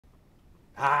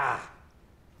Ah!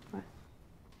 What?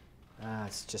 Ah,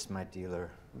 it's just my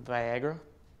dealer. Viagra?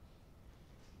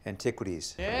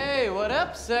 Antiquities. Hey, what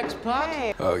up, sex pot?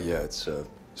 Hey. Oh, yeah, it's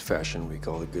Fashion Week.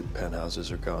 All the good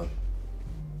penthouses are gone.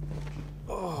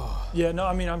 Oh. Yeah, no,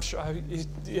 I mean, I'm sure,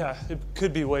 yeah, it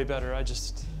could be way better. I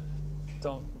just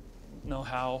don't know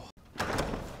how.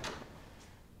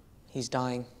 He's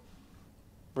dying.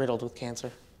 Riddled with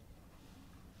cancer.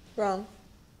 Wrong.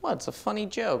 What? It's a funny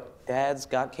joke. Dad's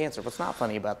got cancer. What's not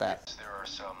funny about that? There are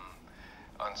some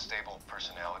unstable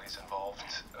personalities involved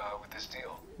with this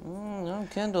deal. No,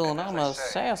 Kendall, and I'm a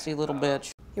sassy little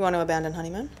bitch. You want to abandon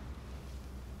honeymoon?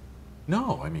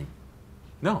 No, I mean,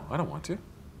 no, I don't want to.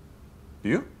 Do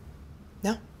you?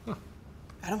 No. Huh.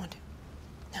 I don't want to.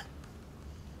 No.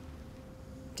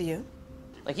 Do you?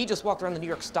 Like, he just walked around the New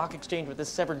York Stock Exchange with this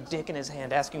severed dick in his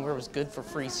hand, asking where was good for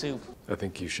free soup. I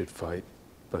think you should fight,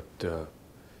 but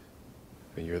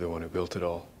you're the one who built it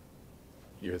all.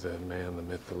 You're the man, the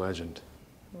myth, the legend.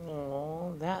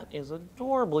 Oh, that is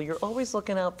adorable. You're always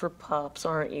looking out for Pops,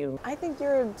 aren't you? I think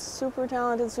you're a super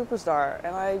talented superstar,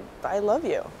 and I love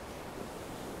you.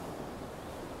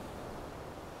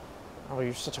 Oh,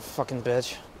 you're such a fucking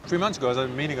bitch. 3 months ago, I was at a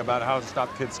meeting about how to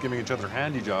stop kids giving each other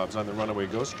handy jobs on the runaway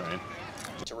ghost train.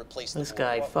 To replace this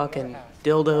guy fucking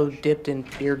dildo dipped in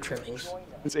beard trimmings.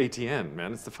 It's ATN,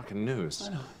 man. It's the fucking news.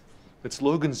 I know. It's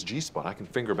Logan's G-spot. I can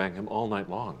finger bang him all night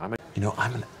long. You know,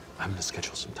 I'm gonna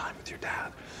schedule some time with your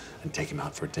dad and take him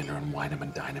out for dinner and wine him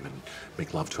and dine him and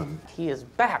make love to him. He is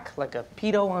back like a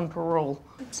pedo on parole.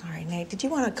 I'm sorry, Nate. Did you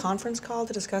want a conference call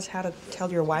to discuss how to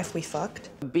tell your wife we fucked?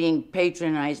 Being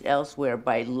patronized elsewhere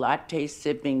by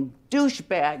latte-sipping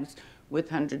douchebags with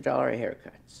 $100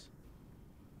 haircuts.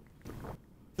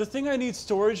 The thing I need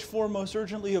storage for most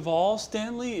urgently of all,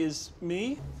 Stanley, is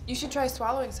me. You should try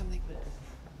swallowing something.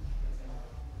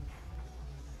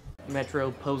 Metro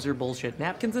poser bullshit.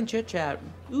 Napkins and chit-chat.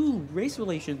 Ooh, race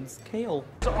relations. Kale.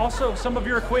 Also, some of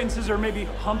your acquaintances are maybe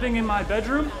humping in my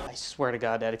bedroom. I swear to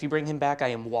God, Dad, if you bring him back, I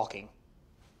am walking.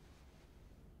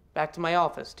 Back to my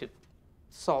office to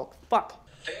sulk. Fuck.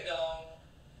 Ding dong.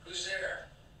 Who's there?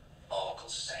 Uncle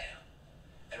Sam.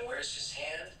 And where's his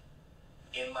hand?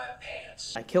 In my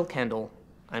pants. I kill Kendall.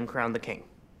 I'm crowned the king.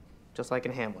 Just like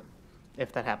in Hamlet.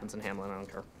 If that happens in Hamlet, I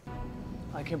don't care.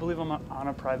 I can't believe I'm on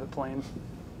a private plane.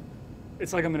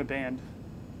 It's like I'm in a band.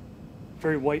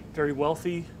 Very white, very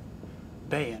wealthy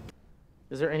band.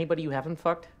 Is there anybody you haven't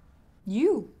fucked?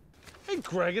 You. Hey,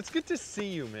 Greg, it's good to see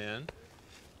you, man.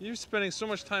 You're spending so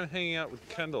much time hanging out with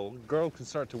Kendall, a girl can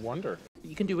start to wonder.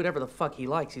 You can do whatever the fuck he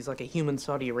likes. He's like a human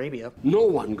Saudi Arabia. No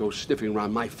one goes sniffing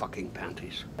around my fucking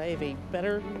panties. I have a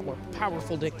better, more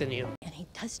powerful dick than you. And he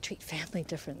does treat family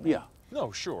differently. Yeah.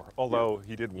 No, sure. Although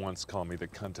he did once call me the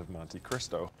cunt of Monte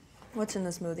Cristo. What's in the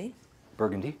smoothie?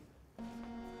 Burgundy?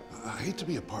 I hate to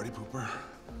be a party pooper,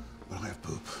 but I have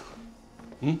poop.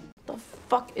 The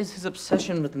fuck is his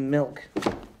obsession with milk?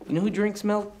 You know who drinks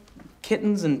milk?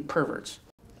 Kittens and perverts.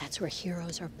 That's where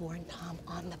heroes are born, Tom,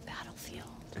 on the battlefield.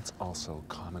 It's also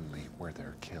commonly where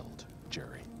they're killed,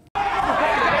 Jerry. That's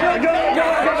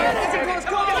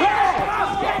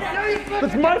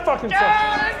my fucking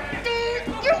fault.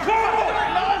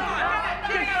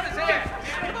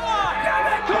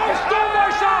 Don't steal my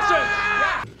sausage!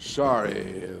 Sorry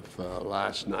if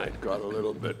last night got a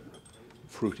little bit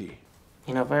fruity.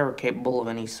 You know, if I were capable of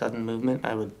any sudden movement,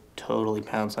 I would totally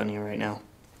pounce on you right now.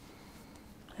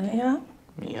 Yeah?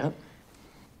 Yep.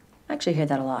 I actually hear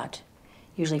that a lot.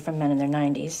 Usually from men in their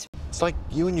 90s. It's like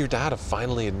you and your dad have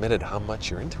finally admitted how much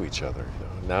you're into each other.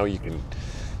 Now you can,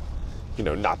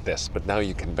 not this, but now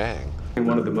you can bang.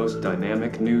 One of the most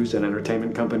dynamic news and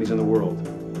entertainment companies in the world.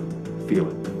 Feel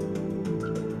it.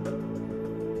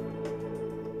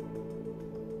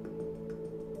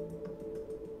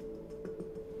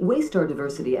 Waystar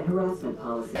diversity and harassment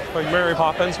policy. Like Mary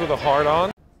Poppins with a heart on?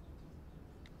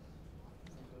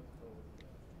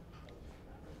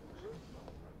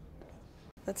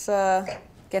 Let's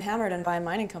get hammered and buy a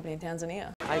mining company in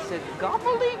Tanzania. I said,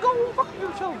 gobbledygook, fuck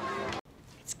yourself.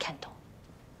 It's Kendall.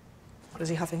 What, is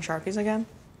he huffing Sharpies again?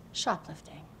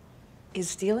 Shoplifting. He's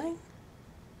stealing?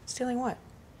 Stealing what?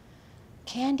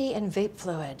 Candy and vape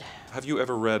fluid. Have you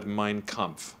ever read Mein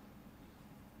Kampf?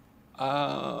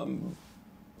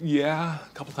 Yeah,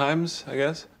 a couple times, I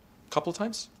guess. Couple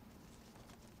times?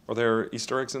 Are there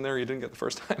Easter eggs in there you didn't get the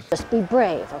first time? Just be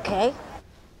brave, okay?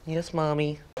 Yes,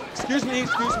 Mommy. Excuse me.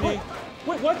 Wait,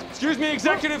 what? Excuse me,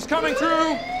 executives coming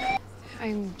through!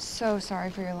 I'm so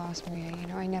sorry for your loss, Maria. You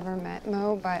know, I never met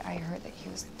Mo, but I heard that he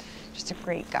was just a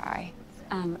great guy.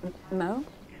 Mo?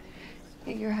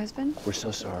 Your husband? We're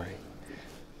so sorry.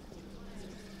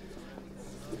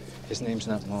 His name's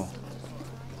not Mo.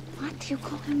 What do you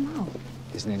call him Mo?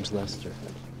 His name's Lester.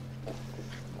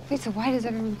 Wait, so why does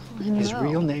everyone call him His Mo?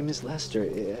 real name is Lester.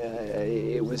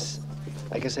 It was,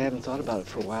 I guess I haven't thought about it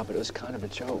for a while, but it was kind of a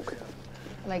joke.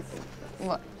 Like,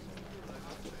 what?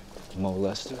 Mo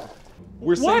Lester.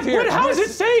 We're safe here. What? How is it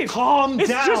safe? Calm down.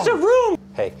 It's just a room.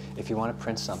 Hey, if you want to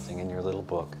print something in your little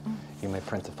book, you may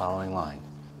print the following line.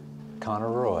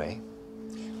 Connor Roy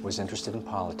was interested in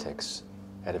politics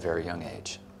at a very young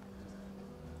age.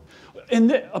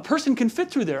 And a person can fit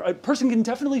through there. A person can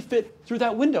definitely fit through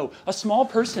that window. A small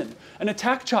person, an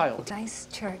attack child. Nice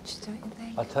church, don't you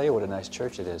think? I'll tell you what a nice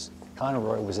church it is. Connor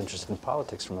Roy was interested in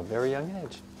politics from a very young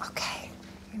age. Okay.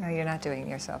 You know, you're not doing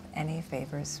yourself any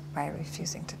favors by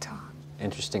refusing to talk.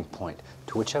 Interesting point.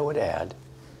 To which I would add,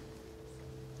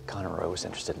 Connor Roy was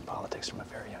interested in politics from a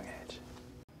very young age.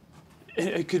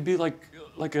 It could be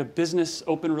like a business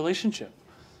open relationship.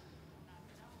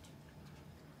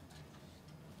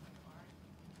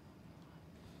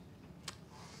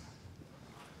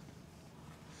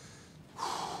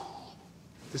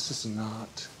 This is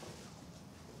not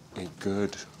a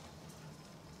good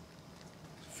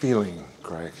feeling,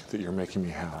 Greg, that you're making me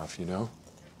have, you know?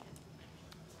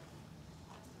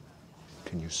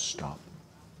 Can you stop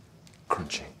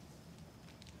crunching?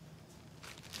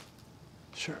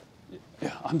 Sure.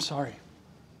 Yeah, I'm sorry.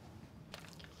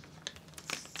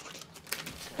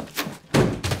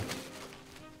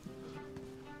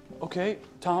 Okay,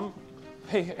 Tom.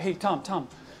 Hey, Tom.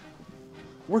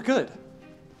 We're good.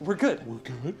 We're good. We're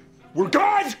good? We're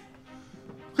good?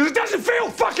 Because it doesn't feel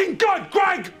fucking good,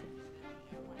 Greg!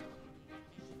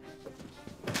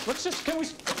 Can we...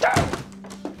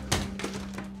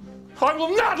 I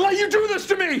will not let you do this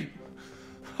to me!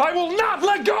 I will not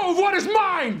let go of what is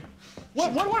mine!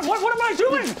 What am I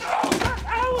doing?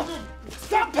 Ow!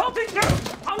 Stop pelting!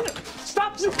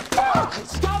 Stop!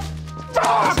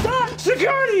 Stop!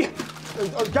 Security!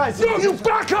 Guys, no, you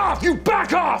back off! You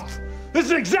back off! This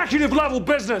is executive level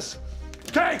business!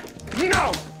 Okay?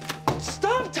 No!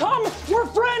 Stop, Tom! We're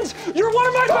friends! You're one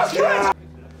of my best friends!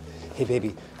 Hey,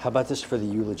 baby, how about this for the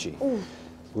eulogy? Ooh.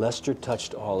 Lester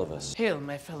touched all of us. Hail,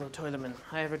 my fellow toilermen.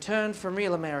 I have returned from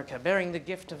real America, bearing the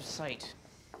gift of sight.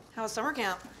 How was summer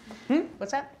camp?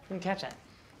 What's that? Didn't catch that.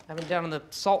 I've been down in the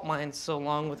salt mines so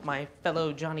long with my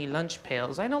fellow Johnny Lunch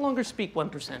Pails, I no longer speak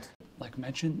 1%. Like,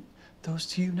 mention those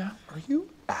to you now? Are you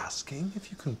asking if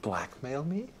you can blackmail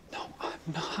me? No,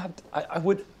 I'm not. I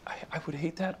would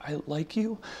hate that. I like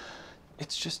you.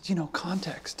 It's just, you know,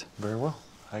 context. Very well.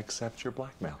 I accept your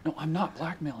blackmail. No, I'm not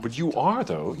blackmailing. But you are,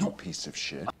 though, you piece of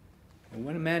shit. And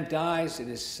when a man dies, it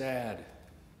is sad.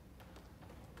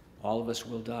 All of us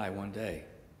will die one day.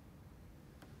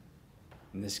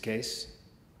 In this case,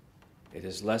 it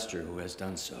is Lester who has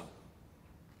done so.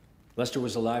 Lester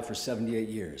was alive for 78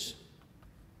 years,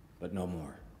 but no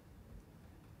more.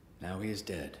 Now he is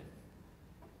dead.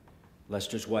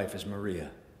 Lester's wife is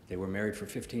Maria. They were married for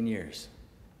 15 years.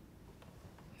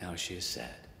 Now she is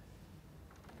sad.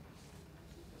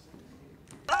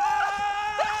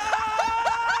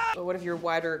 But what if your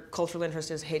wider cultural interest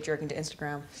is hate jerking to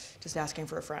Instagram, just asking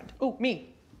for a friend? Oh,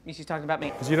 me. She's talking about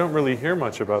me. Because you don't really hear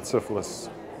much about syphilis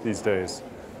these days.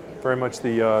 Very much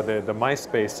the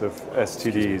MySpace of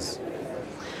STDs.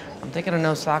 I'm thinking of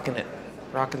no socking it.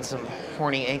 Rocking some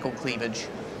horny ankle cleavage.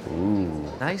 Ooh.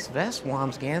 Nice vest,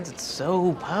 Wamsgans. It's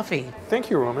so puffy. Thank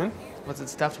you, Roman. What's it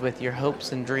stuffed with? Your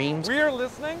hopes and dreams? We are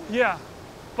listening? Yeah.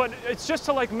 But it's just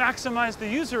to, like, maximize the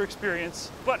user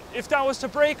experience. But if that was to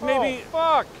break, maybe... Oh,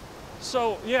 fuck!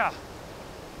 So, yeah.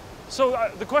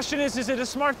 So the question is it a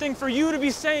smart thing for you to be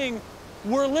saying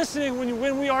we're listening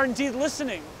when we are indeed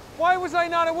listening? Why was I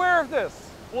not aware of this?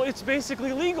 Well, it's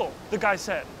basically legal, the guy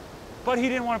said. But he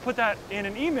didn't want to put that in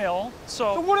an email,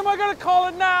 so... So what am I going to call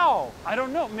it now? I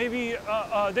don't know. Maybe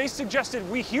they suggested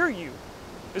we hear you.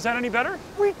 Is that any better?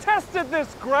 We tested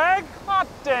this, Greg! Hot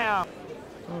damn!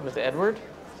 With Edward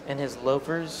and his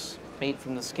loafers made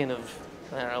from the skin of,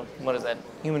 I don't know, what is that,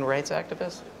 human rights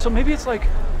activist? So maybe it's like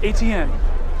ATN.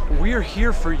 We're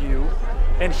here for you,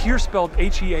 and here spelled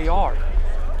H-E-A-R.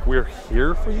 We're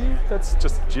here for you? That's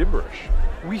just gibberish.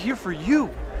 We here for you.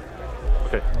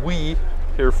 Okay, we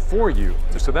here for you.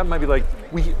 So that might be like,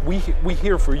 we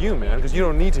here for you, man, because you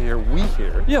don't need to hear we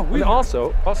here. Yeah, we. And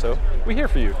also, we here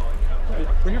for you.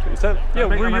 We're here for you. Is that, yeah,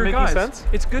 we're your making guys. Sense?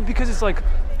 It's good because it's like,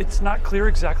 it's not clear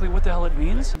exactly what the hell it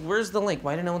means. Where's the link?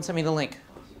 Why did no one send me the link?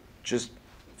 Just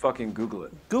fucking Google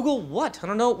it. Google what? I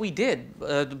don't know what we did.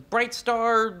 Bright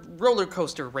Star roller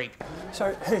coaster rape.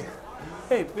 Sorry,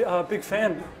 hey, big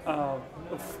fan of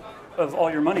all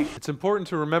your money. It's important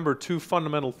to remember two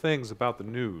fundamental things about the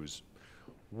news.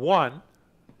 One,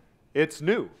 it's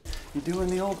new. You doing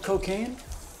the old cocaine?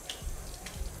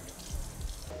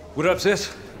 What up,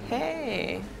 sis?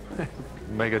 Hey.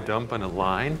 Mega dump on a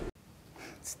line?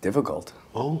 It's difficult.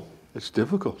 Oh, it's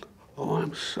difficult. Oh,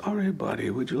 I'm sorry,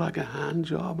 buddy. Would you like a hand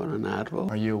job on an Advil?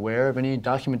 Are you aware of any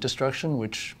document destruction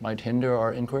which might hinder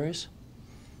our inquiries?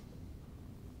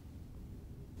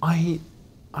 I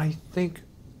think,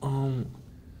 you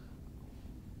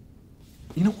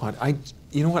know what?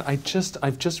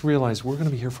 I've just realized we're gonna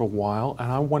be here for a while,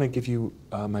 and I want to give you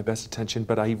my best attention,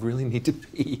 but I really need to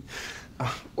pee.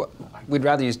 We'd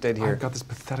rather you stayed here. I've got this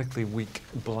pathetically weak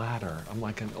bladder. I'm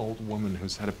like an old woman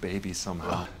who's had a baby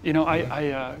somehow. You know,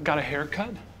 I got a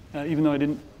haircut, even though I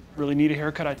didn't really need a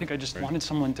haircut. I think I just wanted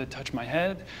someone to touch my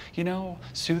head, you know,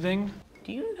 soothing.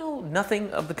 Do you know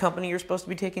nothing of the company you're supposed to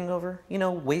be taking over? You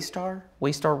know, Waystar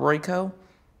Royco?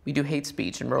 We do hate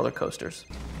speech and roller coasters.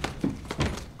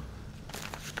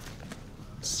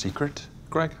 Secret,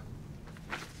 Greg?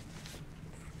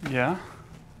 Yeah.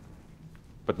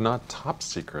 But not top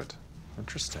secret.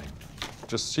 Interesting.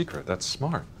 Just secret. That's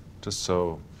smart. Just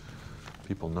so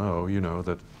people know, you know,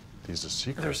 that these are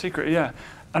secret. They're secret, yeah.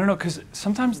 I don't know, because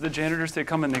sometimes the janitors, they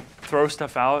come and they throw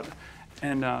stuff out.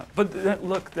 And,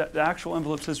 look, the actual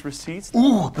envelope says receipts.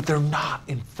 Ooh, but they're not,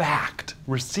 in fact,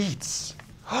 receipts.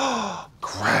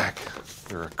 Greg,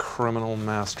 you're a criminal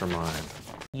mastermind.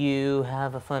 You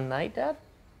have a fun night, Dad?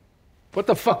 What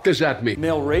the fuck does that mean?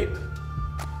 Male rape.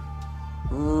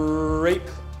 Rape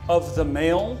of the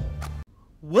male.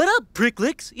 What up,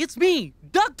 pricklicks? It's me,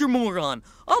 Dr. Moron.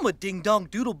 I'm a ding-dong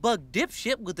doodle-bug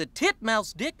dipshit with a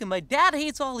titmouse dick, and my dad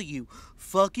hates all of you.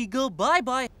 Fucky go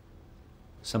bye-bye.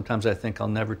 Sometimes I think I'll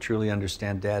never truly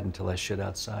understand Dad until I shit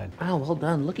outside. Wow, well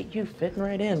done. Look at you fitting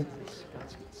right in.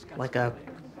 Like a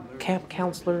camp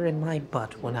counselor in my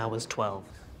butt when I was 12.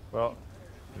 Well,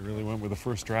 they really went with the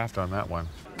first draft on that one.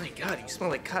 My God, you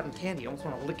smell like cotton candy. I almost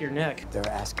want to lick your neck. They're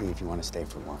asking if you want to stay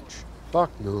for lunch.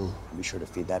 Fuck no. Be sure to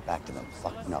feed that back to them.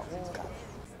 Fuck no. Got it.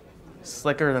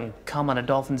 Slicker than cum on a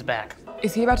dolphin's back.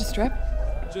 Is he about to strip?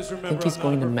 I think he's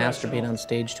going to masturbate on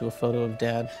stage to a photo of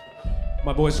Dad.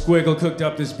 My boy Squiggle cooked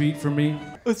up this beat for me.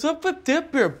 What's up with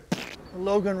Dipper?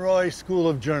 Logan Roy School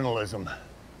of Journalism.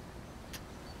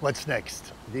 What's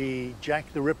next? The Jack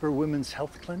the Ripper Women's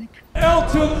Health Clinic? L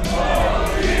to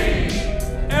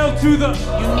the...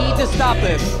 You need to stop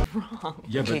this. Wrong.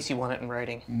 Yeah, in but case you want it in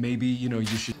writing. maybe, you know, you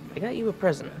should... I got you a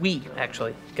present. We,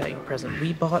 actually, got you a present.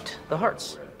 We bought the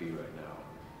hearts.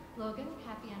 Logan,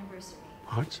 happy anniversary.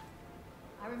 Hearts?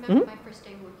 I remember my first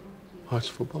day working with you. Hearts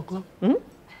Football Club? Hmm?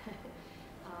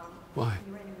 Why?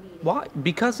 Why?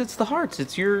 Because it's the Hearts.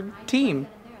 It's your team.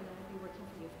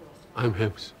 I'm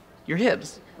Hibs. You're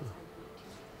Hibs.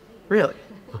 Really?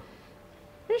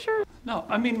 You sure? No,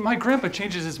 I mean, my grandpa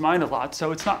changes his mind a lot,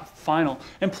 so it's not final.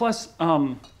 And plus,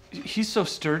 he's so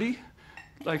sturdy.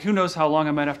 Like, who knows how long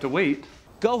I might have to wait.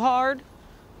 Go hard,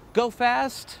 go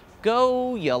fast,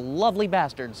 go, you lovely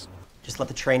bastards. Just let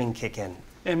the training kick in.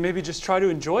 And maybe just try to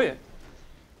enjoy it.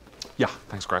 Yeah,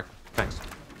 thanks, Greg. Thanks.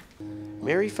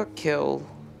 Marry, fuck, kill.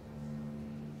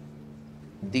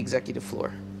 The executive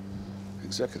floor.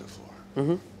 Executive floor.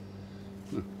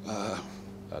 Mm-hmm.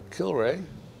 Kill Ray.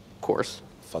 Of course.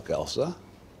 Fuck Elsa.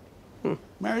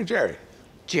 Marry Jerry.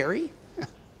 Jerry?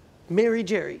 Marry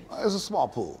Jerry. There's a small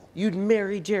pool. You'd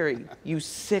marry Jerry, you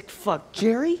sick fuck.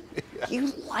 Jerry?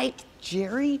 You like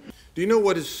Jerry? Do you know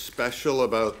what is special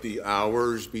about the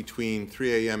hours between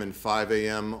 3 a.m. and 5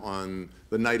 a.m. on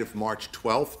the night of March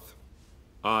 12th?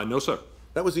 No, sir.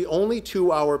 That was the only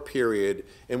 2-hour period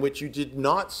in which you did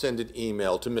not send an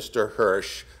email to Mr.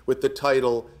 Hirsch with the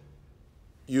title,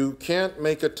 "You can't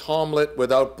make a tomlet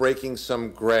without breaking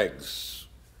some Greggs."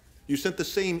 You sent the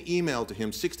same email to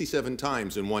him 67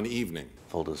 times in one evening.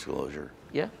 Full disclosure.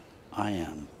 Yeah? I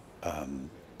am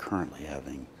currently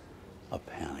having a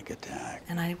panic attack.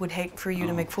 And I would hate for you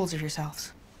to make fools of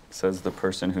yourselves. Says the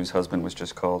person whose husband was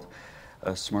just called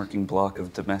a smirking block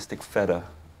of domestic feta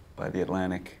by the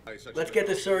Atlantic. Let's get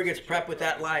the surrogates prepped with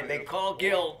that line. They call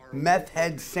Gil Meth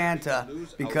Head Santa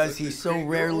because he so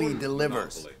rarely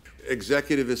delivers.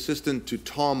 Executive assistant to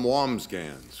Tom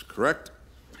Wamsgans, correct?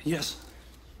 Yes.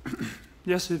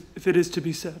 Yes, if it is to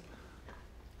be said.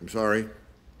 I'm sorry?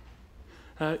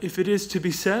 If it is to be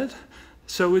said,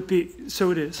 so it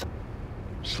is.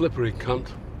 Slippery cunt.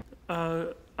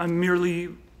 I merely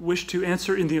wish to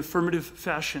answer in the affirmative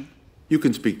fashion. You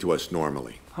can speak to us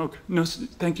normally. Okay. No,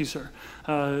 thank you, sir.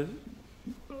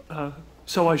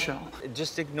 So I shall.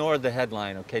 Just ignore the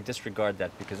headline, okay? Disregard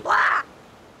that because...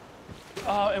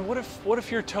 And what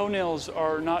if your toenails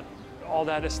are not all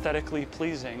that aesthetically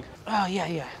pleasing? Oh,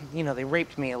 yeah. You know, they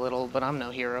raped me a little, but I'm no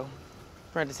hero.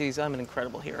 Parentheses, I'm an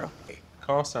incredible hero.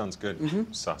 Carl sounds good.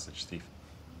 Sausage thief.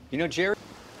 You know, Jerry?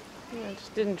 I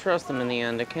just didn't trust them in the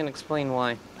end. I can't explain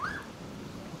why.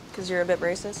 Because you're a bit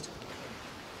racist?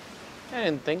 I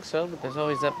didn't think so, but there's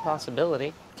always that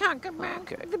possibility. Talk about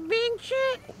the big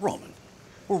shit. Roman,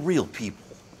 we're real people.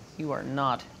 You are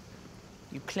not.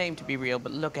 You claim to be real,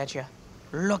 but look at you.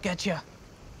 Look at you.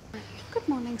 Good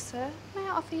morning, sir. May I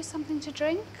offer you something to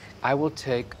drink? I will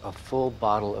take a full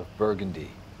bottle of Burgundy.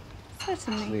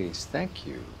 Certainly. Please, thank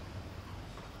you.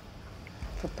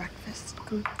 For breakfast.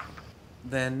 Come on.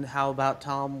 Then how about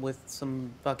Tom with some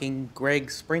fucking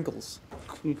Greg sprinkles?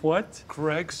 What?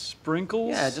 Greg sprinkles?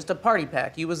 Yeah, just a party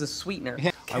pack. You was a sweetener.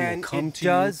 I will come to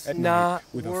you at night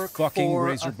with a fucking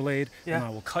razor blade, and I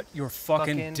will cut your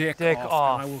fucking dick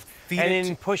off. And I will feed it. And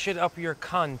then push it up your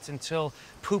cunt until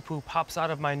poo-poo pops out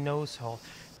of my nose hole.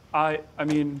 I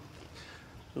mean...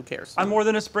 Who cares? I'm more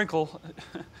than a sprinkle.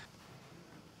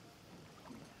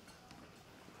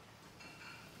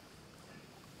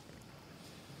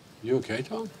 You okay,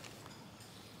 Tom?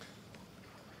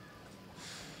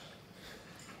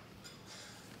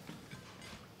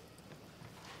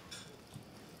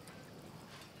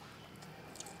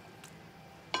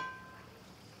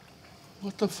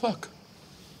 What the fuck?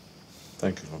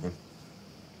 Thank you, Logan.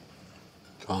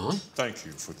 Tom? Thank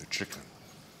you for the chicken.